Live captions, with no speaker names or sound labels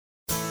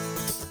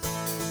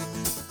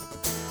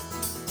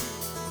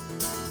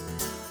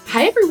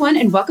Hi, everyone,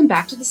 and welcome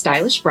back to The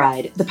Stylish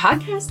Bride, the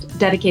podcast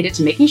dedicated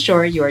to making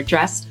sure you are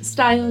dressed,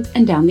 styled,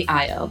 and down the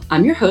aisle.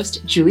 I'm your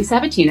host, Julie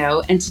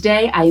Sabatino, and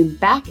today I am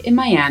back in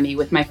Miami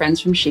with my friends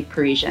from Chic,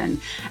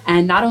 Parisien.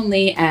 And not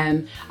only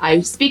am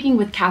I speaking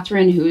with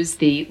Catherine, who's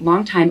the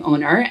longtime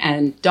owner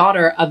and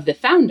daughter of the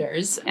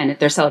founders, and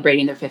they're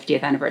celebrating their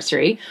 50th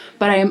anniversary,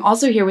 but I am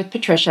also here with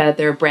Patricia,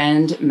 their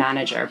brand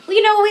manager. Well,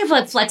 you know, we have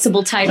like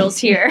flexible titles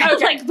here,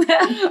 like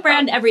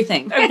brand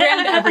everything. Brand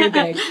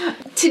everything.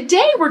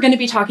 Today, we're going to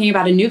be talking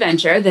about a new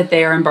venture that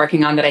they are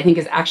embarking on that I think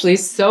is actually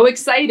so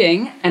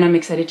exciting, and I'm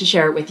excited to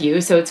share it with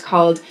you. So it's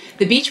called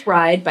The Beach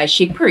Bride by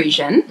Chic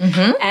Parisien,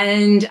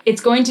 and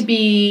it's going to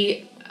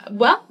be,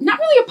 well, not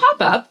really a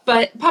pop-up,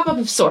 but pop-up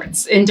of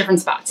sorts in different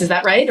spots. Is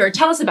that right? Or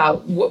tell us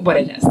about what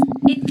it is.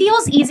 It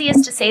feels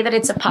easiest to say that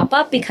it's a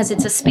pop-up because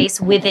it's a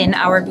space within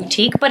our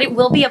boutique, but it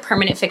will be a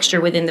permanent fixture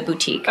within the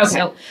boutique. Okay.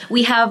 So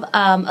we have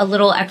a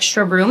little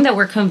extra room that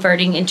we're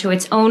converting into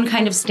its own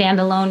kind of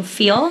standalone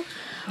feel.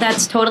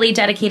 That's totally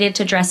dedicated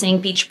to dressing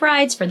beach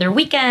brides for their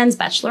weekends,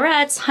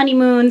 bachelorettes,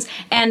 honeymoons,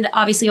 and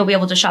obviously you'll be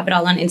able to shop it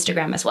all on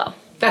Instagram as well.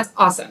 That's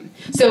awesome.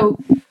 So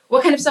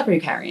what kind of stuff are you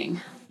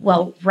carrying?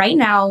 Well, right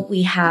now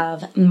we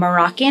have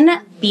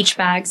Moroccan beach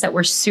bags that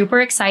we're super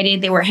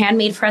excited. They were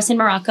handmade for us in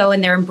Morocco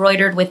and they're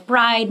embroidered with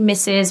bride,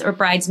 Mrs., or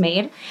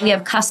bridesmaid. We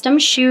have custom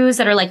shoes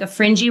that are like a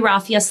fringy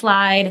raffia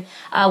slide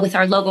with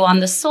our logo on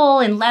the sole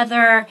in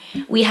leather.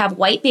 We have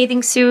white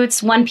bathing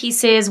suits, one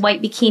pieces,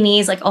 white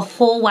bikinis, like a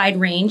whole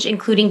wide range,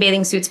 including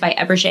bathing suits by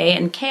Eberge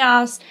and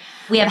Chaos.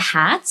 We have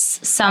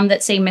hats, some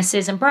that say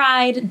Mrs. and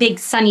Bride, big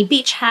sunny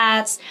beach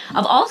hats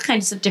of all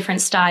kinds of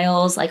different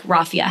styles, like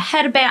raffia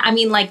headband. I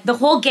mean, like the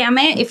whole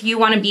gamut if you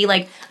want to be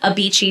like a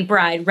beachy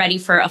bride ready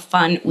for a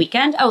fun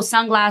weekend. Oh,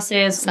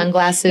 sunglasses.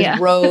 Yeah.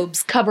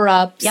 Robes,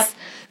 cover-ups. Yep.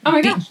 Oh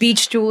my gosh.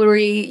 Beach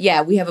jewelry.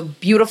 Yeah, we have a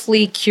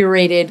beautifully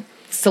curated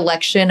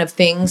selection of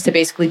things to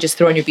basically just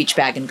throw in your beach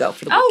bag and go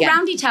for the weekend. Oh,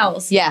 roundy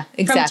towels. Yeah,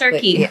 exactly. From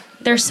Turkey. Yeah.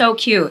 They're so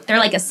cute. They're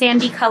like a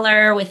sandy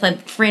color with a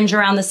fringe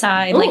around the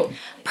side. Ooh. Like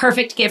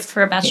perfect gift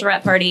for a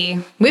bachelorette party.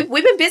 We've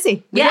been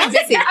busy. We've been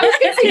busy. I was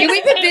going to say,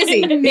 we've been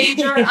busy.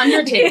 Major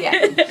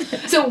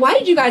undertaking. So why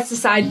did you guys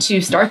decide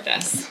to start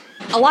this?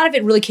 A lot of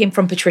it really came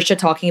from Patricia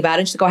talking about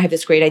it. She's like, oh, I have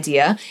this great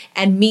idea.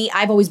 And me,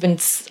 I've always been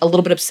a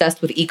little bit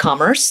obsessed with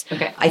e-commerce.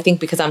 Okay. I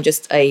think because I'm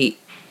just a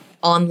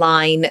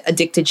online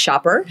addicted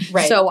shopper.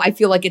 Right. So I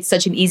feel like it's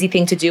such an easy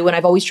thing to do. And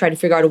I've always tried to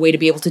figure out a way to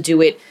be able to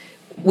do it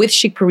with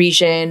Chic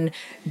Parisien,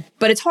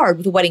 but it's hard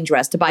with a wedding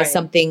dress to buy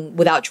something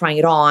without trying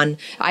it on.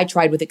 I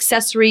tried with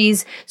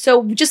accessories.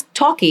 So just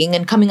talking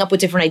and coming up with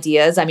different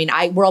ideas. I mean,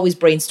 we're always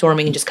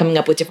brainstorming and just coming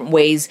up with different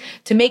ways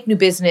to make new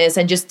business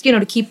and just,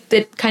 to keep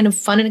it kind of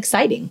fun and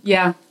exciting.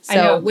 Yeah. So, I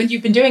know. When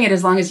you've been doing it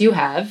as long as you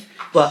have,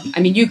 well, I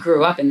mean, you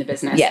grew up in the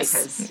business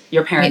because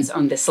your parents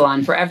owned this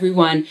salon. For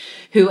everyone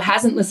who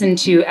hasn't listened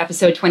to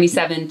episode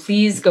 27,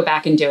 please go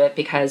back and do it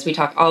because we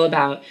talk all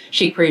about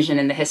Chic Parisien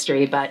and the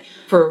history. But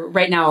for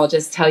right now, I'll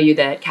just tell you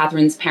that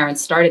Catherine's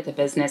parents started the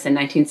business in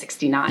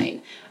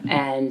 1969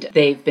 and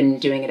they've been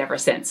doing it ever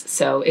since.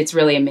 So it's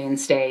really a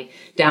mainstay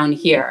down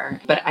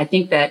here. But I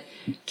think that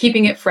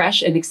keeping it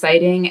fresh and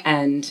exciting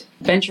and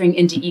venturing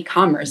into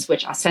e-commerce,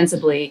 which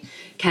ostensibly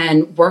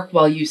can work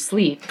while you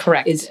sleep,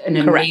 is an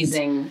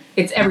amazing,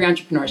 it's every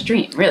entrepreneur's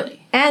dream,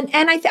 really. And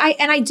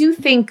I do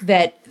think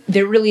that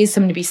there really is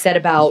something to be said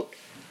about,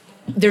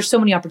 there's so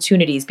many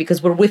opportunities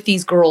because we're with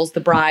these girls, the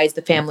brides,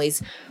 the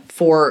families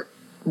for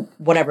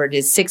whatever it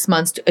is, 6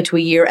 months to a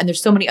year. And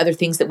there's so many other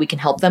things that we can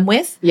help them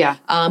with. Yeah.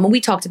 And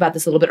we talked about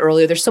this a little bit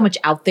earlier. There's so much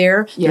out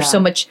there. Yeah. There's so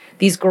much,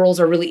 these girls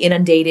are really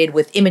inundated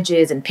with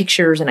images and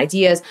pictures and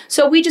ideas.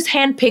 So we just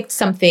handpicked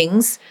some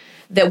things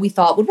that we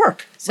thought would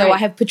work. So I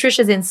have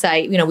Patricia's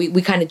insight.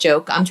 We kind of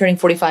joke. I'm turning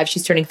 45.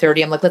 She's turning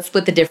 30. I'm like, let's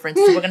split the difference.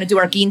 So we're going to do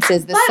our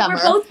Guinces this summer.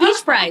 We're both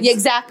beach brides. Yeah,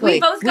 exactly. We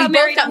both got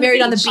married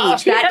on the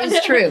beach. That is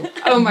true.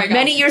 Oh my God.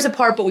 Many years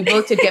apart, but we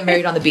both did get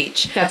married on the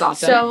beach. That's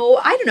awesome. So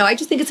I don't know. I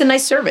just think it's a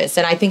nice service.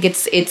 And I think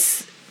it's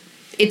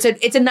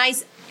a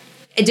nice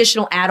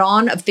additional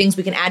add-on of things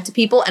we can add to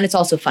people, and it's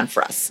also fun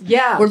for us.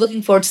 Yeah. We're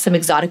looking forward to some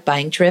exotic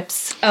buying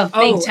trips. Oh,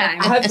 big time.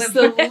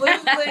 Absolutely.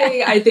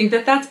 I think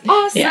that's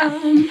awesome.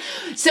 Yeah.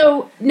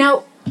 So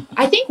now,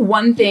 I think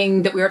one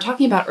thing that we were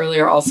talking about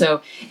earlier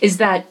also is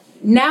that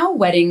now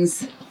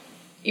weddings,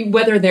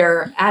 whether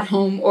they're at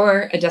home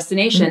or a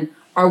destination,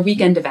 are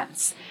weekend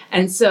events.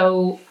 And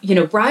so,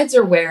 brides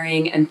are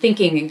wearing and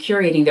thinking and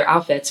curating their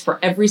outfits for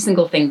every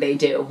single thing they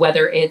do,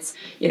 whether it's,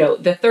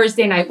 the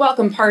Thursday night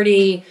welcome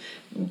party,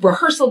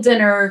 rehearsal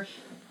dinner.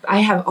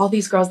 I have all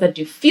these girls that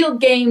do field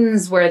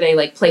games where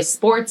they play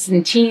sports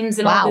and teams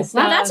and all this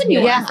stuff. Wow, that's a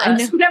new one.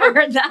 I've never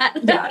heard that.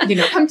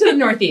 Yeah, come to the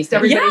Northeast.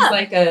 Everybody's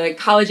like a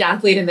college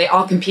athlete and they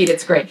all compete.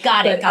 It's great.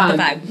 Got the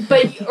vibe.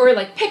 But or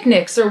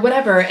picnics or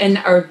whatever,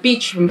 or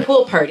beach and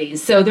pool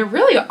parties. So there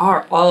really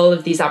are all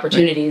of these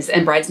opportunities,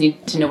 and brides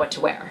need to know what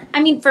to wear.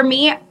 I mean, for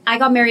me, I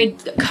got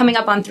married coming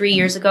up on 3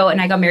 years ago,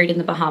 and I got married in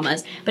the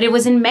Bahamas. But it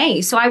was in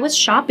May, so I was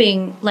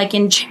shopping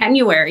in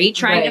January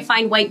trying to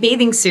find white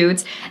bathing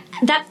suits.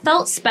 that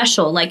felt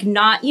special. Like,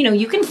 not,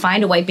 you can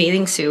find a white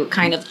bathing suit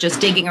kind of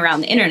just digging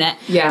around the internet.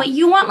 Yeah. But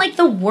you want like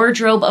the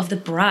wardrobe of the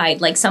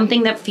bride, like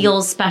something that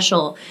feels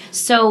special.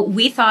 So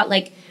we thought,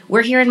 like,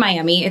 we're here in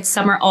Miami. It's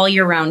summer all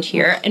year round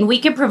here. And we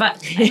could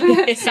provide...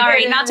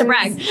 Sorry, not to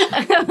brag.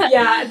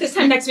 Yeah, this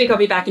time next week I'll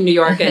be back in New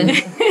York and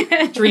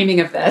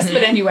dreaming of this.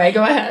 But anyway,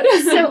 go ahead.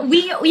 So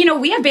we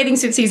have bathing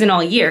suit season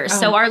all year. Oh.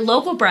 So our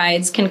local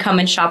brides can come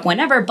and shop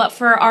whenever. But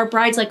for our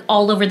brides like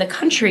all over the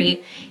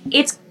country,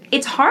 it's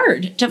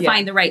hard to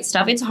find the right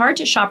stuff. It's hard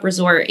to shop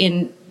resort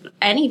in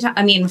any time.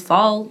 I mean,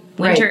 fall,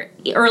 winter,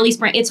 early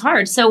spring. It's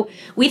hard. So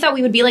we thought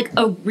we would be like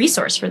a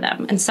resource for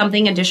them and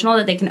something additional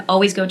that they can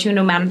always go to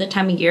no matter the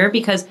time of year.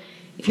 Because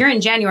if you're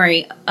in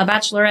January, a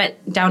bachelorette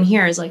down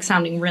here is like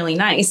sounding really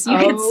nice. You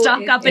can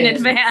stock up in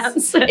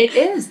advance. It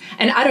is.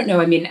 And I don't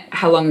know, I mean,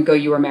 how long ago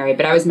you were married,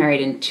 but I was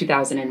married in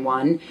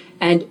 2001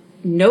 and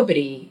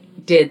nobody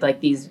did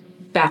like these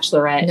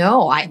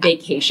bachelorette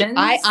vacations.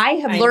 I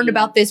have learned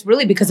about this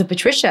really because of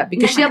Patricia,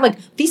 because she had like,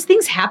 these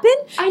things happen,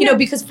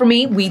 because for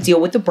me, we deal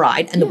with the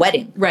bride and the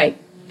wedding. Right.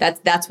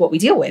 That's what we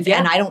deal with. Yeah.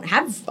 And I don't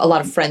have a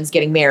lot of friends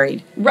getting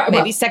married. Right.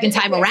 Maybe second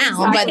time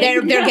around, but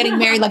they're getting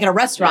married like at a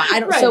restaurant.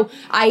 I don't so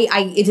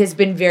it has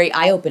been very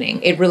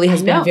eye-opening. It really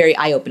has been very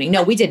eye-opening.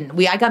 No, we didn't.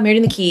 I got married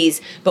in the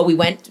Keys, but we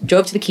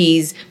drove to the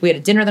Keys. We had a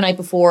dinner the night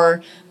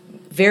before.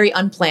 Very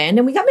unplanned,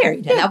 and we got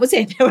married, and that was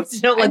it. There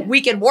was no like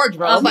weekend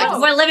wardrobe.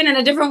 We're living in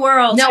a different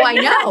world. No, I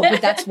know,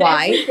 but that's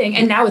why.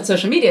 And now with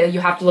social media,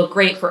 you have to look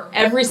great for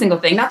every single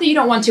thing. Not that you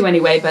don't want to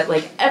anyway, but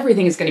like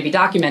everything is going to be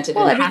documented.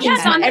 Well,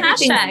 everything's on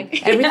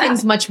hashtag.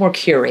 Everything's much more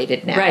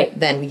curated now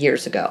than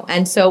years ago,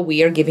 and so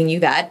we are giving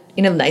you that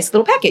in a nice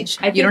little package.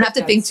 You don't have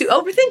to think to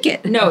overthink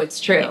it. No, it's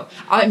true.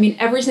 I mean,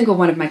 every single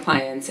one of my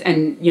clients,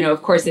 and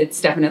of course, it's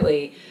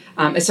definitely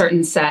a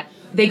certain set.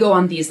 They go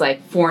on these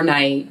like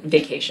 4-night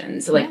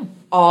vacations,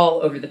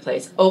 all over the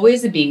place,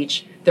 always the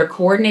beach. They're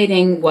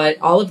coordinating what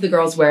all of the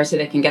girls wear so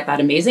they can get that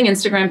amazing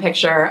Instagram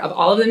picture of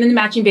all of them in the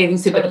matching bathing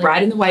suit, but the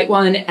bride in the white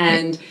one.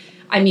 And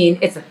I mean,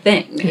 it's a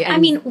thing. Yeah. I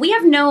mean, we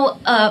have no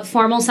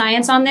formal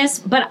science on this,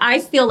 but I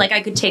feel like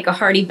I could take a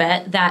hearty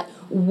bet that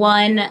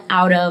one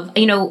out of,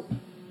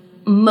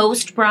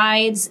 most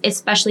brides,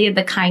 especially at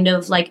the kind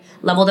of like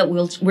level that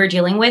we're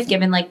dealing with,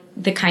 given like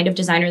the kind of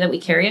designer that we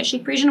carry at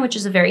Chic Parisien, which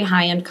is a very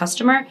high-end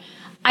customer,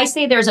 I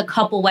say there's a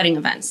couple wedding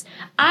events.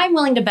 I'm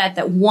willing to bet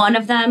that one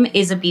of them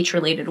is a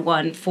beach-related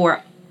one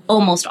for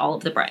almost all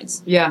of the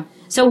brides. Yeah.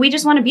 So we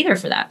just want to be there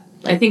for that.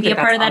 I think be a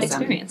part of that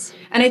awesome. Experience.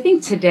 And I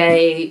think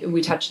today,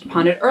 we touched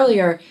upon it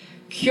earlier,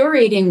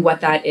 curating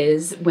what that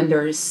is when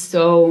there's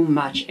so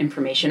much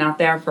information out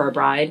there for a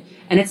bride.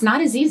 And it's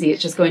not as easy.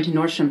 It's just going to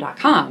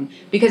Nordstrom.com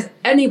because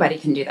anybody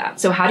can do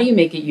that. So how do you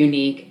make it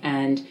unique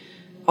and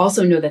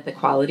also know that the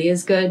quality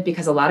is good?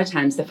 Because a lot of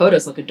times the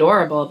photos look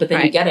adorable, but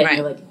then you get it and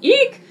you're like,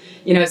 eek!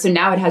 So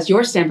now it has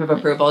your stamp of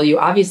approval. You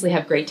obviously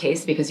have great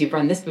taste because you've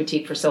run this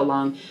boutique for so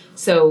long.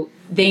 So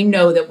they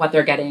know that what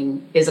they're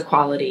getting is a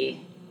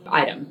quality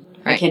item.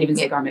 Right. I can't even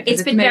say garment.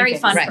 It's been very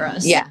fun for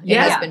us. Yeah, it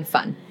has been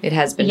fun. It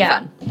has been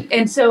fun.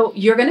 And so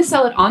you're going to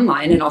sell it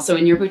online and also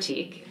in your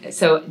boutique.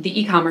 So the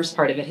e-commerce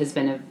part of it has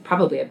been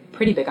probably a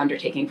pretty big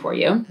undertaking for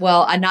you.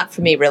 Well, not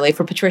for me really,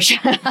 for Patricia.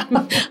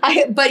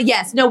 But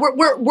yes, no,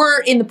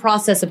 we're in the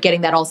process of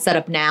getting that all set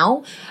up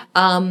now.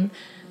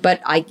 But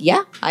we're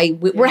not I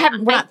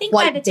think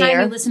quite by the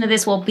time you listen to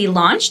this, we'll be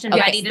launched and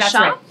ready to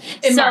shop.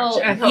 Right. In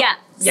March, I hope. Yeah.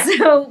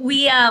 So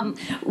we,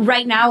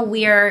 right now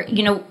we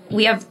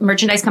have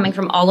merchandise coming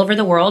from all over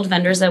the world,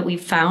 vendors that we've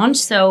found.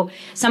 So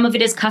some of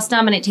it is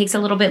custom and it takes a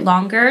little bit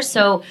longer.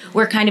 So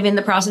we're kind of in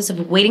the process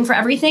of waiting for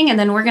everything. And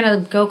then we're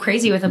going to go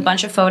crazy with a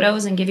bunch of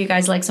photos and give you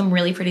guys like some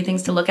really pretty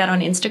things to look at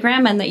on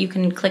Instagram and that you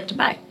can click to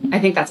buy. I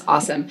think that's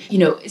awesome.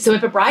 So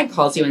if a bride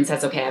calls you and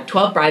says, okay, I have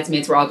 12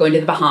 bridesmaids, we're all going to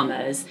the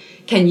Bahamas.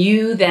 Can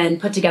you then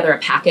put together a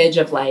package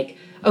of like,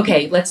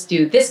 okay, let's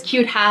do this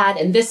cute hat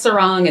and this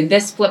sarong and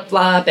this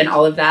flip-flop and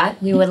all of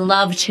that? We would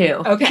love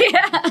to. Okay.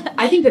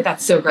 I think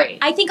that's so great.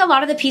 I think a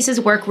lot of the pieces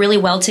work really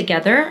well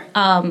together.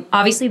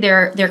 Obviously,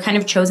 they're kind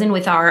of chosen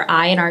with our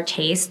eye and our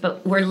taste,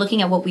 but we're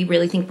looking at what we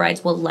really think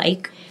brides will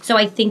like. So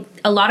I think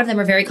a lot of them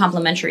are very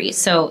complementary.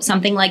 So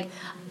something like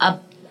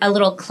a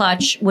little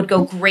clutch would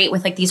go great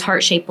with like these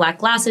heart-shaped black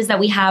glasses that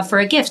we have for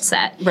a gift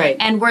set. Right.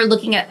 And we're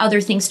looking at other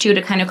things too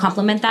to kind of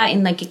complement that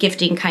in like a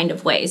gifting kind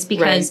of ways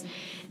because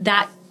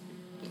that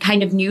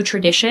kind of new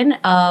tradition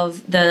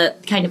of the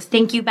kind of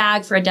thank you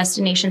bag for a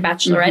destination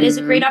bachelorette is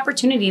a great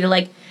opportunity to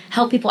like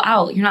help people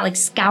out. You're not like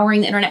scouring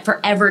the internet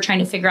forever trying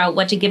to figure out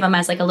what to give them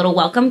as like a little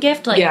welcome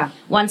gift, like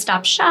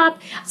one-stop shop,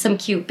 some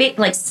cute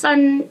like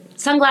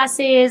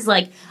sunglasses.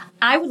 Like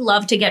I would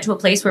love to get to a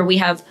place where we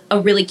have a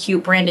really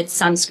cute branded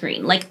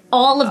sunscreen, like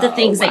all of the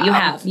things that you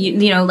have,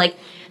 like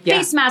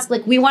face mask.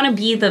 Like we want to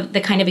be the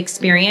kind of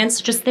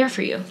experience just there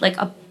for you, like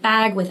a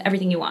bag with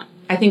everything you want.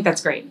 I think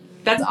that's great.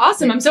 That's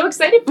awesome. I'm so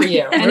excited for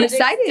you. And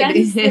excited.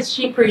 It's the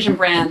Chic Parisian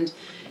brand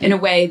in a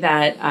way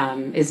that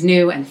is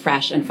new and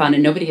fresh and fun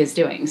and nobody is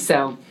doing.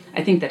 So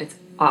I think that it's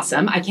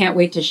awesome. I can't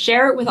wait to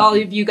share it with all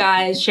of you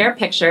guys, share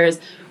pictures.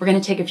 We're going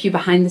to take a few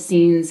behind the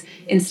scenes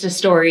Insta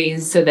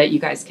stories so that you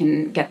guys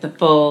can get the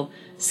full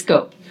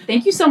scope.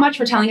 Thank you so much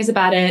for telling us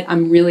about it.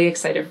 I'm really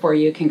excited for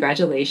you.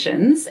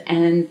 Congratulations.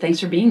 And thanks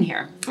for being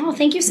here. Oh,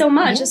 thank you so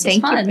much. This was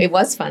fun. It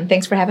was fun.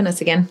 Thanks for having us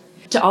again.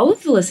 To all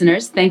of the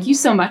listeners, thank you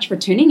so much for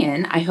tuning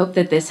in. I hope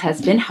that this has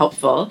been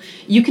helpful.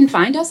 You can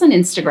find us on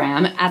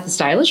Instagram at The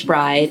Stylish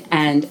Bride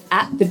and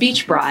at The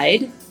Beach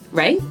Bride.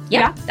 Right?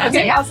 Yeah. That's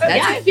okay. Awesome.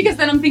 Yeah. Because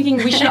then I'm thinking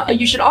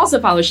you should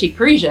also follow Chic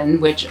Parisien,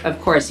 which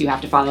of course you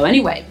have to follow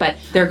anyway. But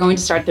they're going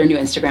to start their new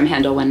Instagram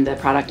handle when the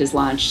product is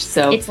launched.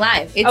 So it's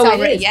live. It's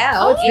already. It's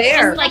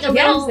there. It's like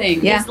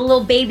it's a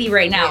little baby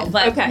right now,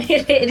 but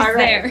it is all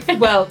right. There.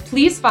 Well,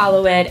 please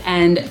follow it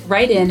and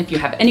write in if you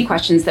have any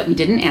questions that we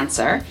didn't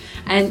answer.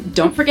 And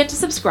don't forget to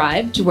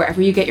subscribe to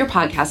wherever you get your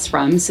podcasts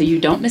from so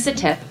you don't miss a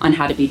tip on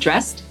how to be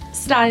dressed,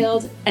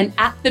 styled, and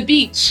at the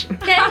beach.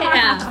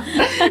 Yeah.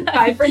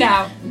 Bye for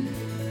now.